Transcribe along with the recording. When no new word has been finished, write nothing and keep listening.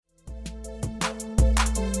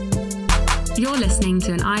You're listening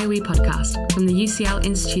to an IOE podcast from the UCL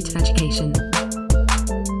Institute of Education.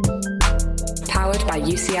 Powered by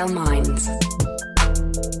UCL Minds.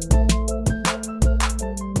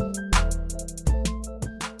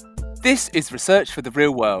 This is Research for the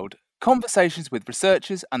Real World, conversations with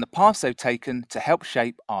researchers and the paths they've taken to help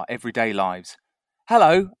shape our everyday lives.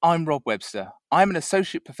 Hello, I'm Rob Webster. I'm an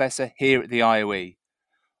Associate Professor here at the IOE.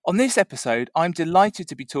 On this episode, I'm delighted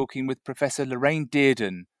to be talking with Professor Lorraine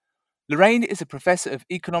Dearden. Lorraine is a Professor of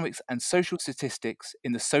Economics and Social Statistics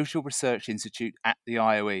in the Social Research Institute at the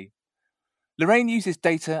IOE. Lorraine uses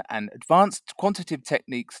data and advanced quantitative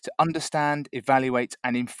techniques to understand, evaluate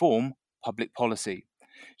and inform public policy.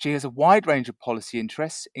 She has a wide range of policy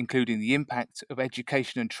interests, including the impact of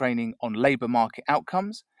education and training on labour market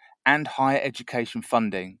outcomes and higher education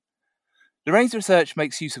funding. Lorraine's research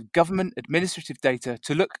makes use of government administrative data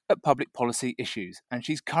to look at public policy issues, and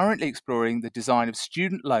she's currently exploring the design of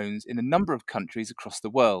student loans in a number of countries across the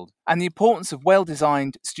world. And the importance of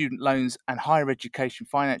well-designed student loans and higher education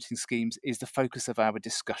financing schemes is the focus of our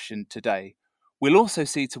discussion today. We'll also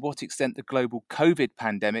see to what extent the global COVID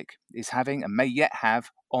pandemic is having and may yet have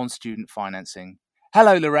on student financing.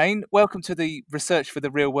 Hello, Lorraine. Welcome to the Research for the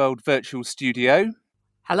Real World virtual studio.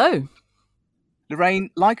 Hello. Lorraine,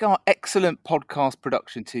 like our excellent podcast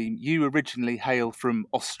production team, you originally hail from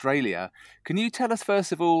Australia. Can you tell us,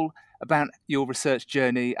 first of all, about your research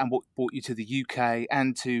journey and what brought you to the UK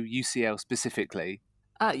and to UCL specifically?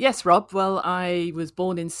 Yes, Rob. Well, I was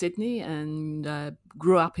born in Sydney and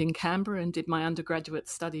grew up in Canberra and did my undergraduate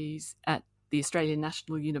studies at the Australian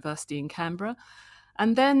National University in Canberra.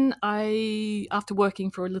 And then after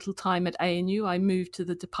working for a little time at ANU, I moved to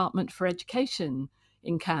the Department for Education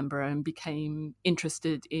in Canberra and became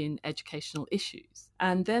interested in educational issues.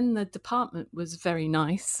 And then the department was very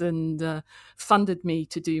nice and funded me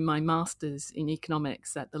to do my master's in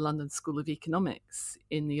economics at the London School of Economics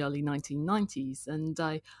in the early 1990s. And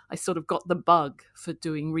I sort of got the bug for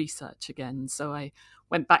doing research again. So I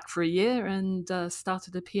went back for a year and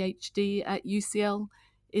started a PhD at UCL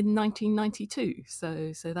in 1992.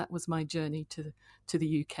 So that was my journey to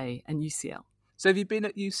the UK and UCL. So have you been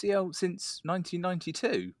at UCL since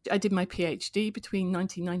 1992? I did my PhD between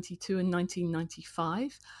 1992 and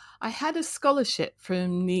 1995. I had a scholarship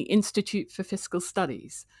from the Institute for Fiscal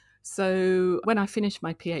Studies. So when I finished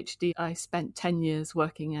my PhD, I spent 10 years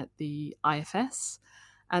working at the IFS,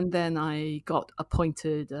 and then I got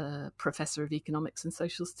appointed a Professor of Economics and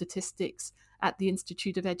Social Statistics at the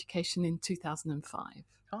Institute of Education in 2005.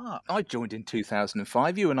 I joined in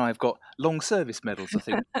 2005. You and I have got long service medals, I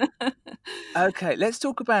think. Okay, let's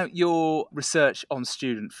talk about your research on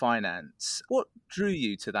student finance. What drew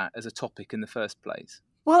you to that as a topic in the first place?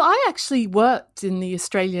 Well, I actually worked in the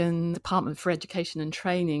Australian Department for Education and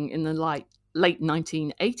Training in the late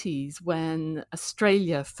 1980s when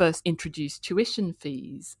Australia first introduced tuition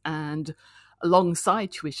fees, and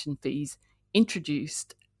alongside tuition fees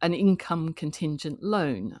introduced an income contingent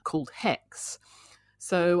loan called HECS.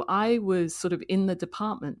 So I was sort of in the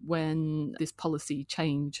department when this policy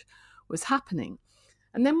change was happening.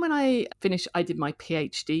 And then when I finished, I did my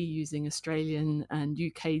PhD using Australian and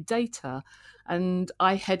UK data, and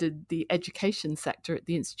I headed the education sector at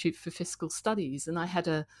the Institute for Fiscal Studies. And I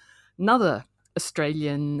had another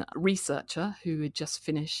Australian researcher who had just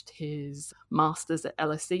finished his master's at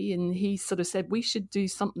LSE, and he sort of said we should do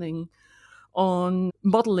something on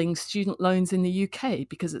modelling student loans in the UK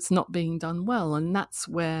because it's not being done well. And that's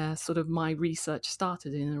where sort of my research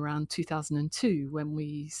started in around 2002, when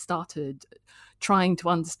we started trying to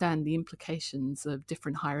understand the implications of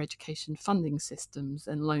different higher education funding systems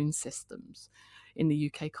and loan systems in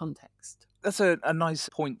the UK context. That's a nice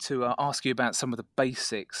point to ask you about some of the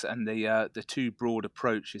basics and the two broad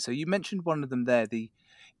approaches. So you mentioned one of them there, the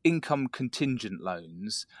income contingent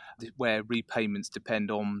loans, where repayments depend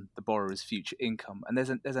on the borrower's future income. And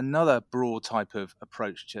there's another broad type of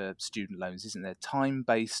approach to student loans, isn't there?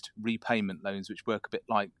 Time-based repayment loans, which work a bit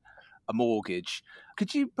like a mortgage.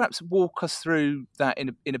 Could you perhaps walk us through that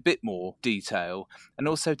in a bit more detail, and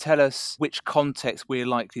also tell us which context we're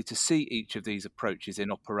likely to see each of these approaches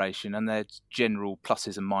in operation and their general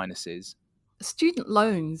pluses and minuses? Student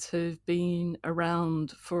loans have been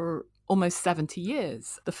around for almost 70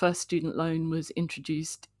 years. The first student loan was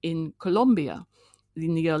introduced in Colombia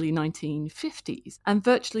in the early 1950s. And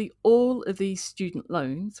virtually all of these student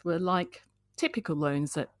loans were like typical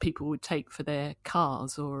loans that people would take for their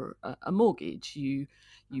cars or a mortgage. You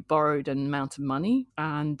borrowed an amount of money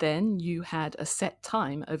and then you had a set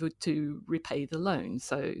time over to repay the loan.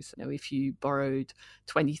 So if you borrowed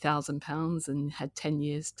 £20,000 and had 10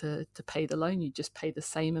 years to pay the loan, you just pay the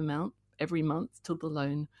same amount every month till the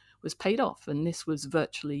loan was paid off. And this was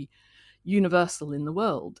virtually universal in the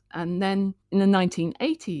world. And then in the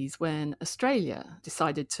 1980s, when Australia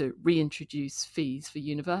decided to reintroduce fees for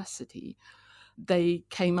university, they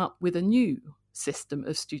came up with a new system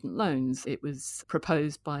of student loans. It was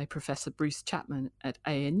proposed by Professor Bruce Chapman at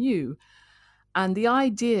ANU. And the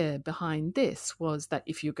idea behind this was that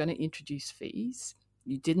if you're going to introduce fees,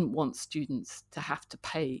 you didn't want students to have to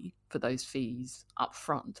pay for those fees up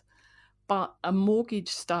front. But a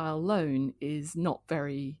mortgage-style loan is not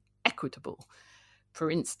very equitable. For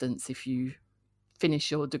instance, if you finish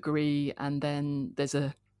your degree and then there's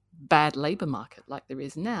a bad labour market like there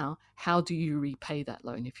is now, how do you repay that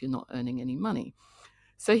loan if you're not earning any money?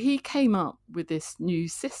 So he came up with this new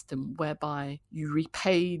system whereby you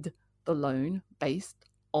repaid the loan based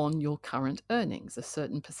on your current earnings, a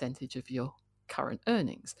certain percentage of your current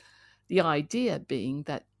earnings. The idea being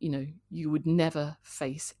that, you would never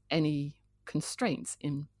face any constraints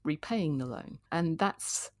in repaying the loan. And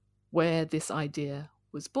that's where this idea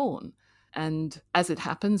was born. And as it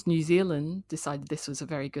happens, New Zealand decided this was a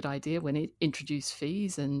very good idea when it introduced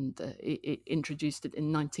fees, and it introduced it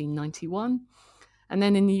in 1991. And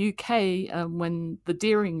then in the UK, when the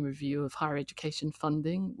Deering Review of Higher Education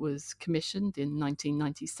Funding was commissioned in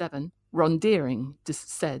 1997, Ron Deering just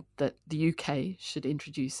said that the UK should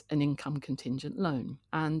introduce an income contingent loan.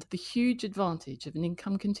 And the huge advantage of an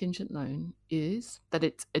income contingent loan is that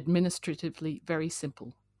it's administratively very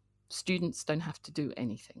simple. Students don't have to do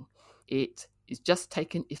anything. It is just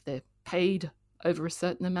taken, if they're paid over a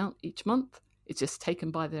certain amount each month, it's just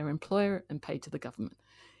taken by their employer and paid to the government.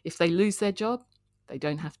 If they lose their job, they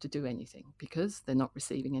don't have to do anything because they're not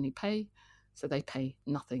receiving any pay, so they pay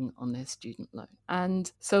nothing on their student loan. And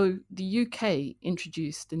so the UK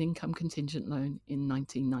introduced an income contingent loan in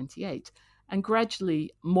 1998, and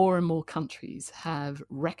gradually more and more countries have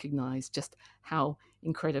recognised just how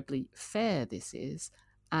incredibly fair this is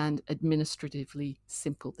and administratively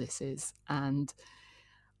simple this is. And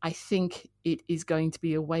I think it is going to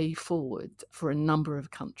be a way forward for a number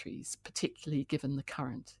of countries, particularly given the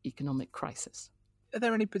current economic crisis. Are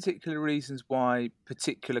there any particular reasons why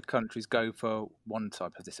particular countries go for one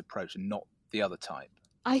type of this approach and not the other type?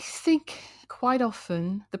 I think quite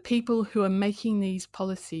often the people who are making these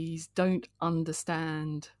policies don't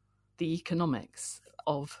understand the economics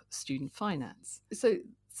of student finance. So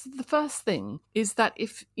the first thing is that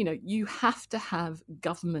if, you have to have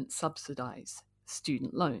government subsidised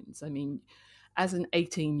student loans. I mean, as an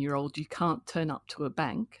 18-year-old, you can't turn up to a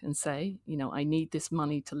bank and say, I need this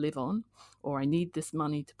money to live on, or I need this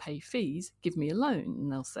money to pay fees, give me a loan.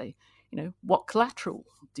 And they'll say, what collateral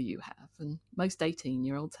do you have? And most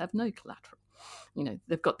 18-year-olds have no collateral.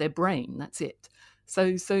 They've got their brain, that's it.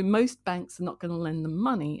 So most banks are not going to lend them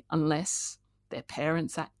money unless their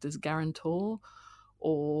parents act as guarantor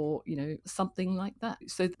or, something like that.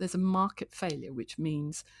 So there's a market failure, which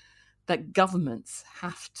means that governments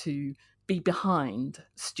have to be behind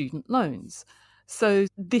student loans. So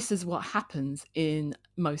this is what happens in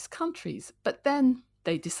most countries. But then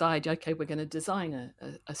they decide, okay, we're going to design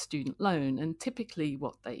a student loan. And typically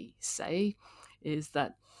what they say is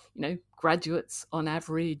that, graduates on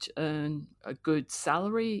average earn a good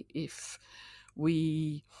salary. If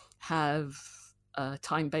we have a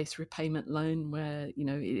time-based repayment loan where,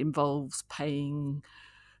 it involves paying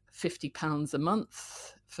 £50 a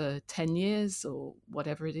month for 10 years or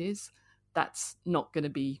whatever it is, that's not going to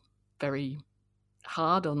be very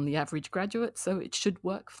hard on the average graduate, so it should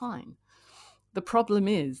work fine. The problem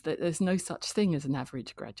is that there's no such thing as an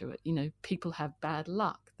average graduate. People have bad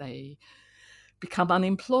luck. They become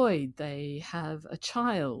unemployed. They have a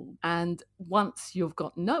child. And once you've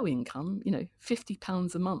got no income,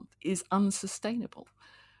 £50 a month is unsustainable.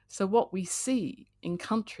 So what we see in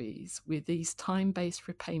countries with these time-based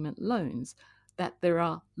repayment loans, that there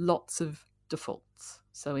are lots of defaults.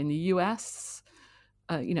 So in the US,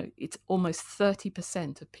 it's almost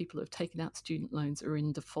 30% of people who have taken out student loans are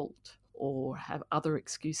in default or have other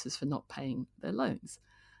excuses for not paying their loans.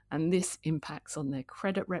 And this impacts on their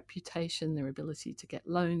credit reputation, their ability to get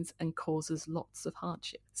loans, and causes lots of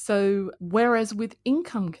hardship. So whereas with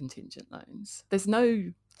income contingent loans, there's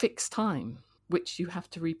no fixed time which you have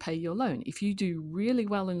to repay your loan. If you do really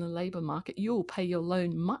well in the labour market, you'll pay your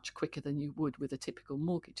loan much quicker than you would with a typical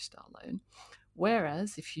mortgage-style loan.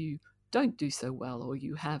 Whereas if you don't do so well, or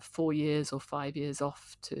you have 4 years or 5 years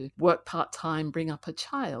off to work part-time, bring up a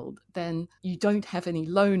child, then you don't have any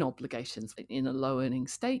loan obligations in a low-earning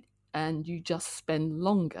state, and you just spend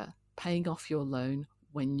longer paying off your loan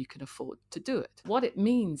when you can afford to do it. What it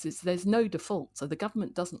means is there's no default, so the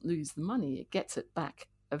government doesn't lose the money, it gets it back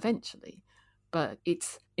eventually, but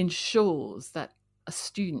it ensures that a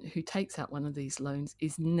student who takes out one of these loans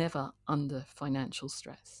is never under financial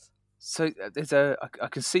stress. So I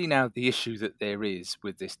can see now the issue that there is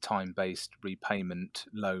with this time-based repayment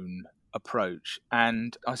loan approach.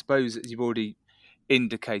 And I suppose, as you've already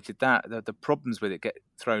indicated, that the problems with it get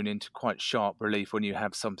thrown into quite sharp relief when you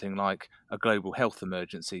have something like a global health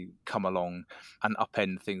emergency come along and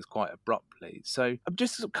upend things quite abruptly. So I'm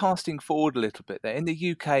just sort of casting forward a little bit there. In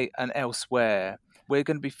the UK and elsewhere, we're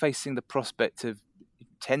going to be facing the prospect of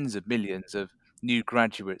tens of millions of new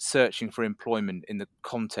graduates searching for employment in the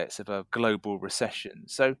context of a global recession.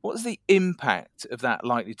 So what's the impact of that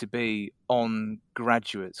likely to be on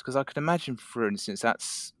graduates? Because I can imagine, for instance,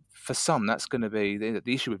 for some, that's going to be the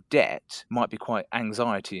issue of debt might be quite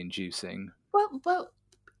anxiety inducing. Well,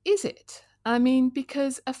 is it? I mean,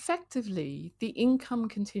 because effectively the income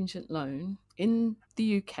contingent loan in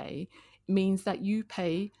the UK means that you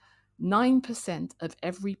pay 9% of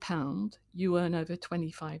every pound you earn over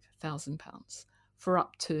 £25,000 for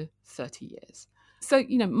up to 30 years. So,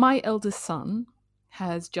 my eldest son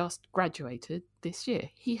has just graduated this year.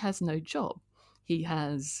 He has no job. He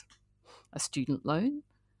has a student loan.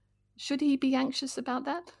 Should he be anxious about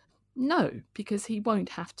that? No, because he won't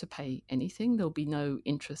have to pay anything. There'll be no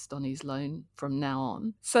interest on his loan from now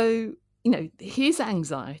on. So, his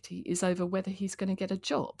anxiety is over whether he's going to get a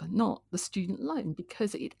job, not the student loan,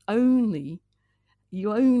 because you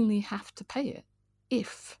only have to pay it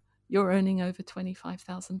if you're earning over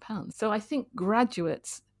 £25,000. So I think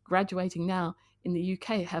graduates graduating now in the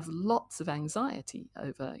UK have lots of anxiety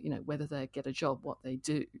over, whether they get a job, what they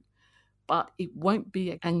do. But it won't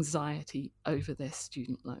be anxiety over their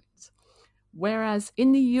student loans. Whereas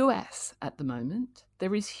in the US at the moment,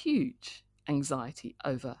 there is huge anxiety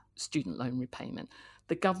over student loan repayment.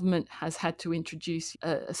 The government has had to introduce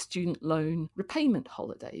a student loan repayment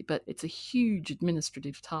holiday, but it's a huge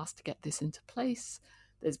administrative task to get this into place.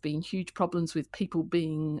 There's been huge problems with people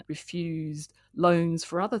being refused loans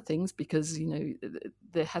for other things because,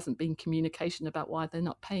 there hasn't been communication about why they're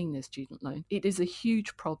not paying their student loan. It is a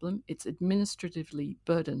huge problem. It's administratively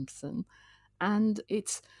burdensome, and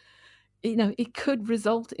it could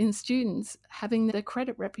result in students having their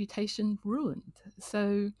credit reputation ruined.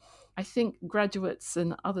 So I think graduates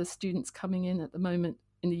and other students coming in at the moment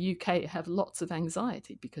in the UK have lots of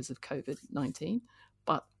anxiety because of COVID-19,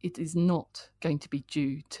 but it is not going to be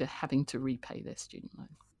due to having to repay their student loan.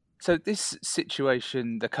 So this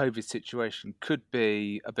situation, the COVID situation, could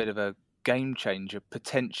be a bit of a game changer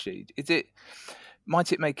potentially.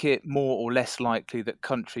 Might it make it more or less likely that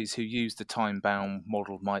countries who use the time-bound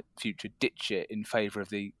model might future ditch it in favour of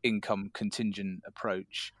the income contingent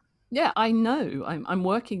approach? Yeah, I know. I'm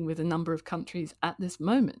working with a number of countries at this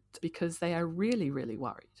moment because they are really, really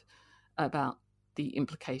worried about the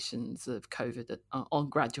implications of COVID on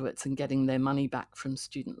graduates and getting their money back from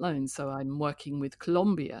student loans. So I'm working with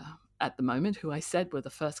Colombia at the moment, who I said were the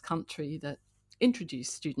first country that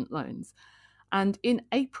introduced student loans. And in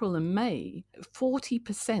April and May,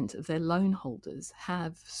 40% of their loan holders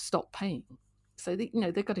have stopped paying. So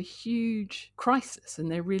they've got a huge crisis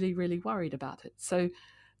and they're really, really worried about it. So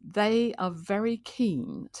they are very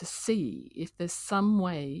keen to see if there's some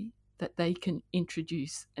way that they can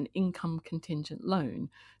introduce an income contingent loan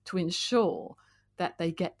to ensure that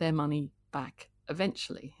they get their money back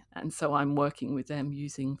eventually. And so I'm working with them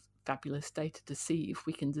using fabulous data to see if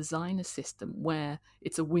we can design a system where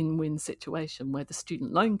it's a win-win situation, where the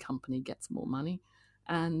student loan company gets more money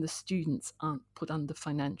and the students aren't put under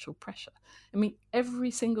financial pressure. I mean,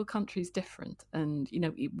 every single country is different and,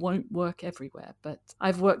 it won't work everywhere. But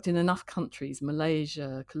I've worked in enough countries,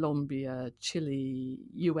 Malaysia, Colombia, Chile,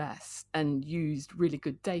 US, and used really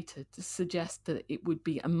good data to suggest that it would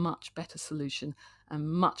be a much better solution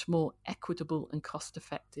and much more equitable and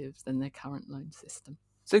cost-effective than their current loan system.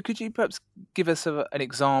 So could you perhaps give us an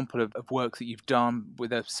example of work that you've done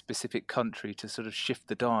with a specific country to sort of shift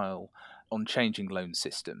the dial on changing loan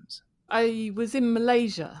systems? I was in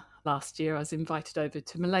Malaysia last year. I was invited over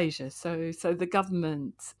to Malaysia. So the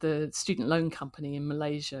government, the student loan company in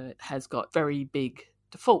Malaysia has got very big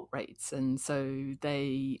default rates. And so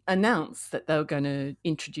they announced that they were going to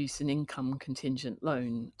introduce an income contingent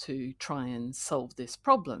loan to try and solve this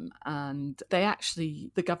problem. And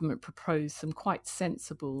the government proposed some quite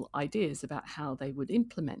sensible ideas about how they would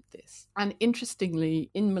implement this. And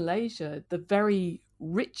interestingly, in Malaysia, the very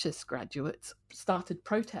richest graduates started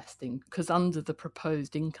protesting because under the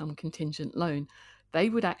proposed income contingent loan, they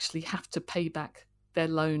would actually have to pay back their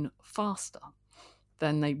loan faster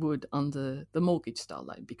than they would under the mortgage style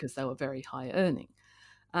loan because they were very high earning.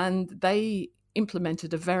 And they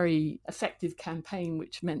implemented a very effective campaign,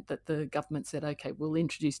 which meant that the government said, okay, we'll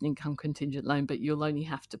introduce an income contingent loan, but you'll only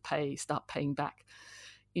have to start paying back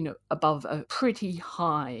above a pretty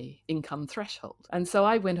high income threshold. And so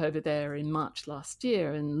I went over there in March last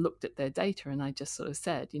year and looked at their data, and I just sort of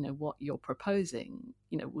said, what you're proposing,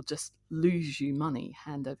 will just lose you money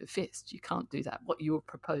hand over fist. You can't do that. What you were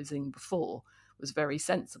proposing before was very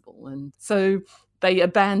sensible. And so they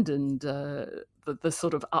abandoned the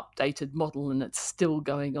sort of updated model, and it's still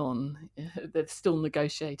going on. They're still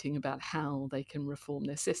negotiating about how they can reform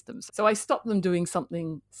their systems. So I stopped them doing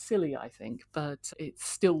something silly, I think, but it's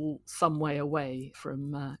still some way away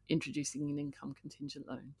from introducing an income contingent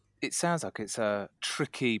loan. It sounds like it's a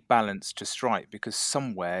tricky balance to strike, because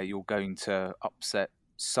somewhere you're going to upset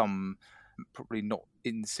some probably not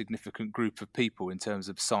insignificant group of people in terms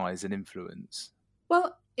of size and influence.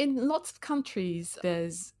 Well, in lots of countries,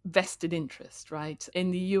 there's vested interest, right?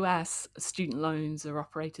 In the US, student loans are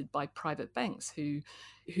operated by private banks who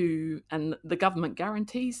and the government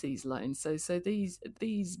guarantees these loans. So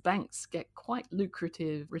these banks get quite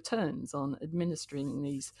lucrative returns on administering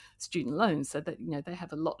these student loans, so that they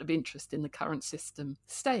have a lot of interest in the current system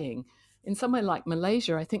staying. In somewhere like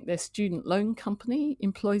Malaysia, I think their student loan company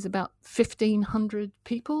employs about 1,500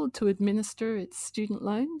 people to administer its student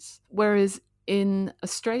loans, whereas in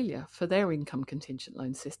Australia, for their income contingent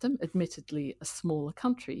loan system, admittedly a smaller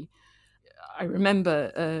country, I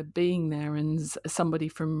remember being there, and somebody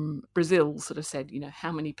from Brazil sort of said,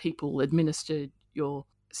 how many people administered your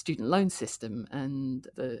student loan system? And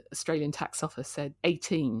the Australian tax office said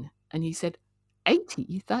 18. And he said,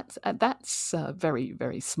 80? That's very,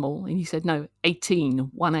 very small. And he said, no,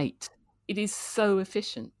 18, 18. It is so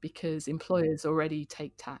efficient because employers already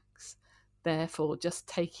take tax. Therefore, just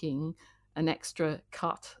taking an extra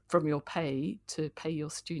cut from your pay to pay your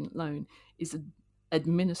student loan is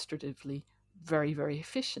administratively very, very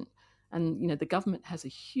efficient. And, the government has a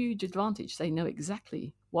huge advantage. They know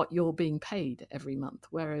exactly what you're being paid every month,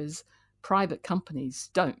 whereas private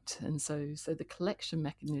companies don't. And so the collection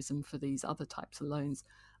mechanism for these other types of loans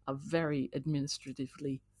are very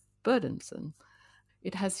administratively burdensome.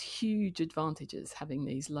 It has huge advantages having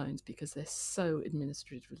these loans because they're so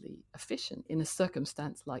administratively efficient. In a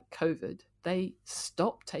circumstance like COVID, they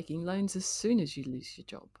stop taking loans as soon as you lose your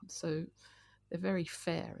job. So they're very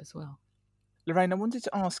fair as well. Lorraine, I wanted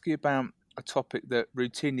to ask you about a topic that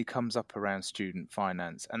routinely comes up around student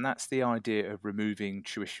finance, and that's the idea of removing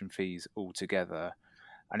tuition fees altogether.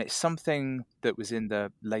 And it's something that was in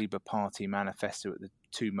the Labour Party manifesto at the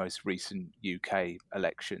two most recent UK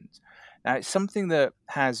elections. Now, it's something that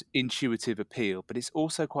has intuitive appeal, but it's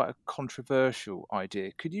also quite a controversial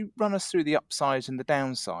idea. Could you run us through the upsides and the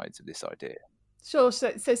downsides of this idea? Sure.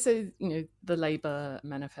 So the Labour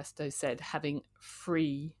manifesto said having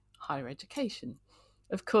free higher education.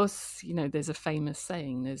 Of course, there's a famous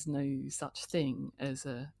saying, there's no such thing as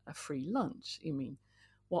a free lunch.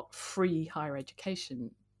 What free higher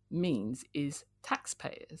education means is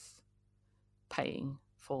taxpayers paying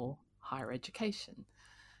for higher education.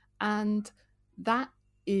 And that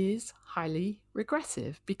is highly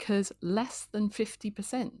regressive because less than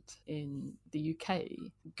 50% in the UK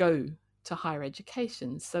go to higher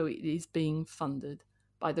education. So it is being funded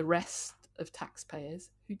by the rest of taxpayers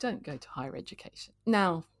who don't go to higher education.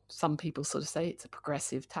 Now, some people sort of say it's a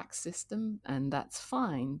progressive tax system, and that's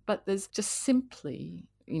fine. But there's just simply,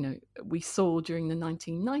 we saw during the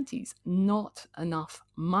 1990s, not enough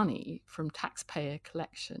money from taxpayer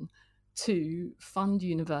collection to fund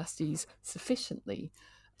universities sufficiently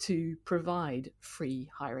to provide free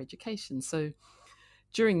higher education. So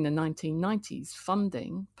during the 1990s,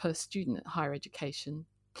 funding per student at higher education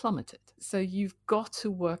plummeted. So you've got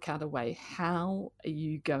to work out a way, how are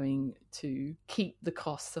you going to keep the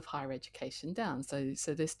costs of higher education down? So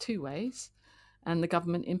there's two ways, and the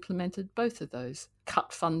government implemented both of those: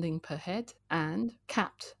 cut funding per head and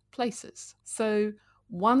capped places. So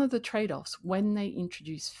one of the trade-offs when they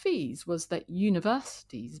introduced fees was that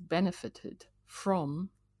universities benefited from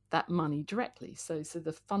that money directly. So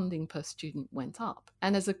the funding per student went up.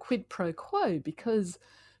 And as a quid pro quo, because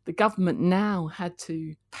the government now had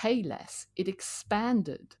to pay less, it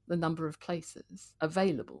expanded the number of places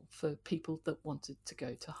available for people that wanted to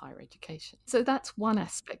go to higher education. So that's one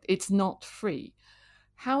aspect. It's not free.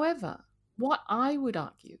 However, what I would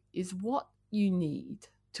argue is what you need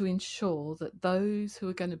to ensure that those who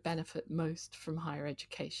are going to benefit most from higher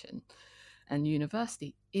education and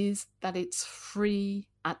university is that it's free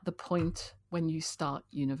at the point when you start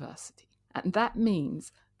university. And that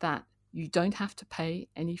means that you don't have to pay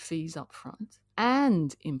any fees up front.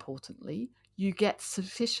 And importantly, you get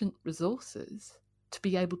sufficient resources to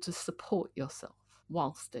be able to support yourself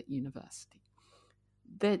whilst at university.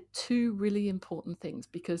 They're two really important things,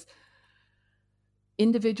 because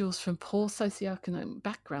individuals from poor socioeconomic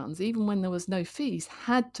backgrounds, even when there was no fees,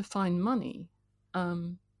 had to find money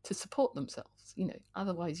to support themselves.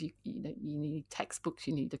 Otherwise you need textbooks,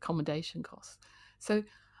 you need accommodation costs. So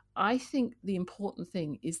I think the important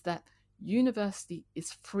thing is that university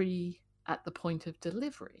is free at the point of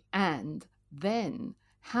delivery, and then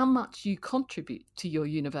how much you contribute to your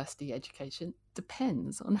university education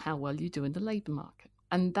depends on how well you do in the labour market.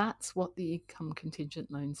 And that's what the income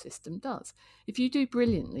contingent loan system does. If you do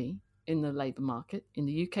brilliantly in the labour market, in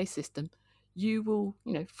the UK system, you will,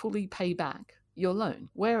 fully pay back your loan.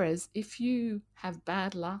 Whereas if you have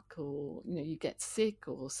bad luck, or, you get sick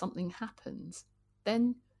or something happens,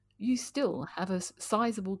 then you still have a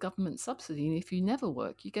sizable government subsidy. And if you never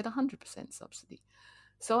work, you get 100% subsidy.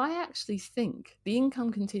 So I actually think the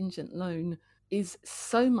income contingent loan is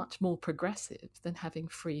so much more progressive than having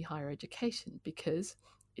free higher education, because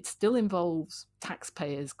it still involves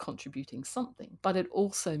taxpayers contributing something, but it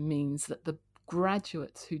also means that the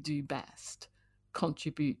graduates who do best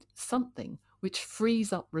contribute something, which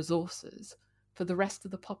frees up resources for the rest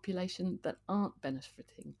of the population that aren't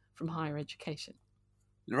benefiting from higher education.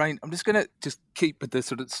 Lorraine, I'm just going to keep with the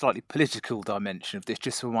sort of slightly political dimension of this,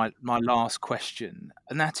 just for my last question.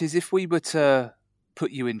 And that is, if we were to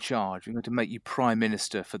put you in charge, we're going to make you Prime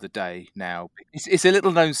Minister for the day now. It's a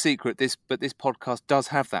little known secret, but this podcast does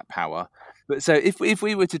have that power. But so if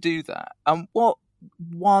we were to do that, what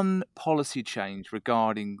one policy change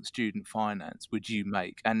regarding student finance would you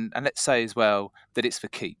make? And let's say as well that it's for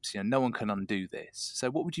keeps. No one can undo this.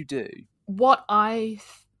 So what would you do? What I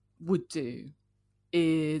would do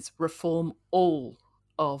is reform all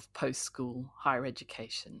of post-school higher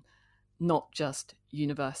education, not just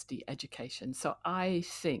university education. So I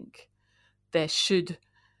think there should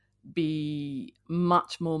be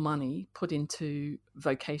much more money put into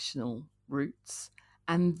vocational routes,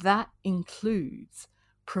 and that includes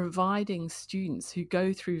providing students who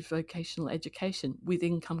go through vocational education with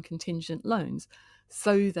income contingent loans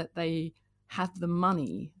so that they have the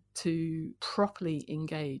money to properly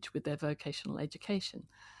engage with their vocational education.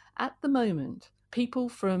 At the moment, people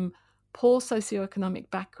from poor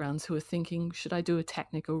socioeconomic backgrounds who are thinking, should I do a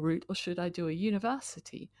technical route or should I do a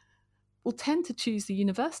university, will tend to choose the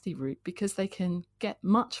university route because they can get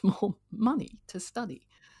much more money to study.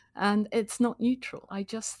 And it's not neutral. I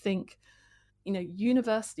just think,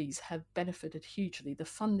 universities have benefited hugely. The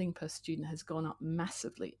funding per student has gone up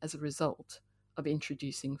massively as a result of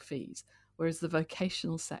introducing fees, whereas the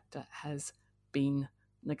vocational sector has been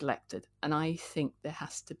neglected. And I think there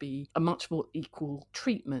has to be a much more equal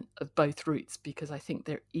treatment of both routes, because I think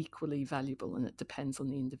they're equally valuable and it depends on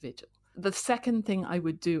the individual. The second thing I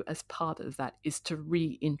would do as part of that is to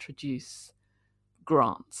reintroduce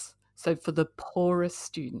grants. So for the poorest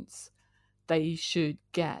students, they should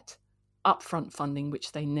get upfront funding,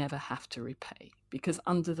 which they never have to repay, because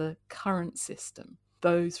under the current system,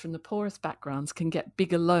 those from the poorest backgrounds can get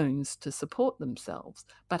bigger loans to support themselves,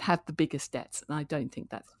 but have the biggest debts. And I don't think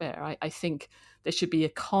that's fair. I think there should be a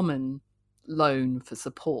common loan for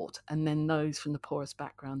support, and then those from the poorest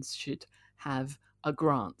backgrounds should have a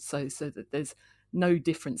grant, so that there's no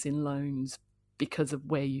difference in loans because of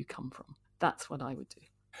where you come from. That's what I would do.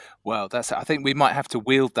 Well, I think we might have to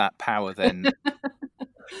wield that power then.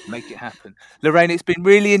 Make it happen. Lorraine, it's been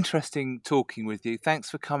really interesting talking with you. Thanks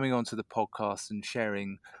for coming onto the podcast and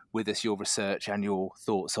sharing with us your research and your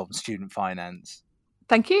thoughts on student finance.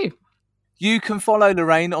 Thank you. You can follow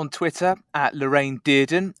Lorraine on Twitter at Lorraine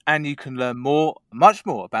Dearden, and you can learn much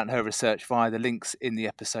more about her research via the links in the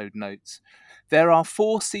episode notes. There are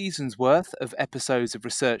 4 seasons worth of episodes of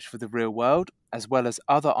Research for the Real World, as well as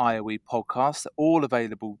other IOE podcasts, all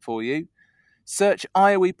available for you. Search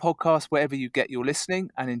IOE Podcast wherever you get your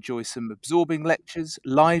listening and enjoy some absorbing lectures,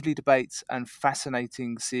 lively debates and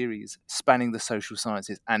fascinating series spanning the social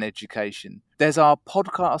sciences and education. There's our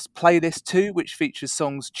podcast playlist too, which features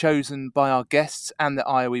songs chosen by our guests and the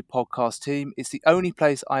IOE podcast team. It's the only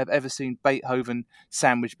place I have ever seen Beethoven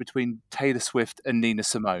sandwiched between Taylor Swift and Nina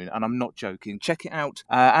Simone, and I'm not joking. Check it out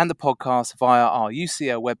and the podcast via our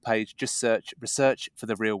UCL webpage. Just search Research for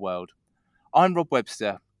the Real World. I'm Rob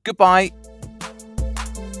Webster. Goodbye.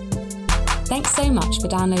 Thanks so much for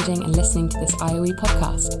downloading and listening to this IOE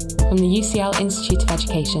podcast from the UCL Institute of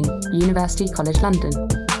Education, University College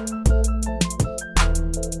London.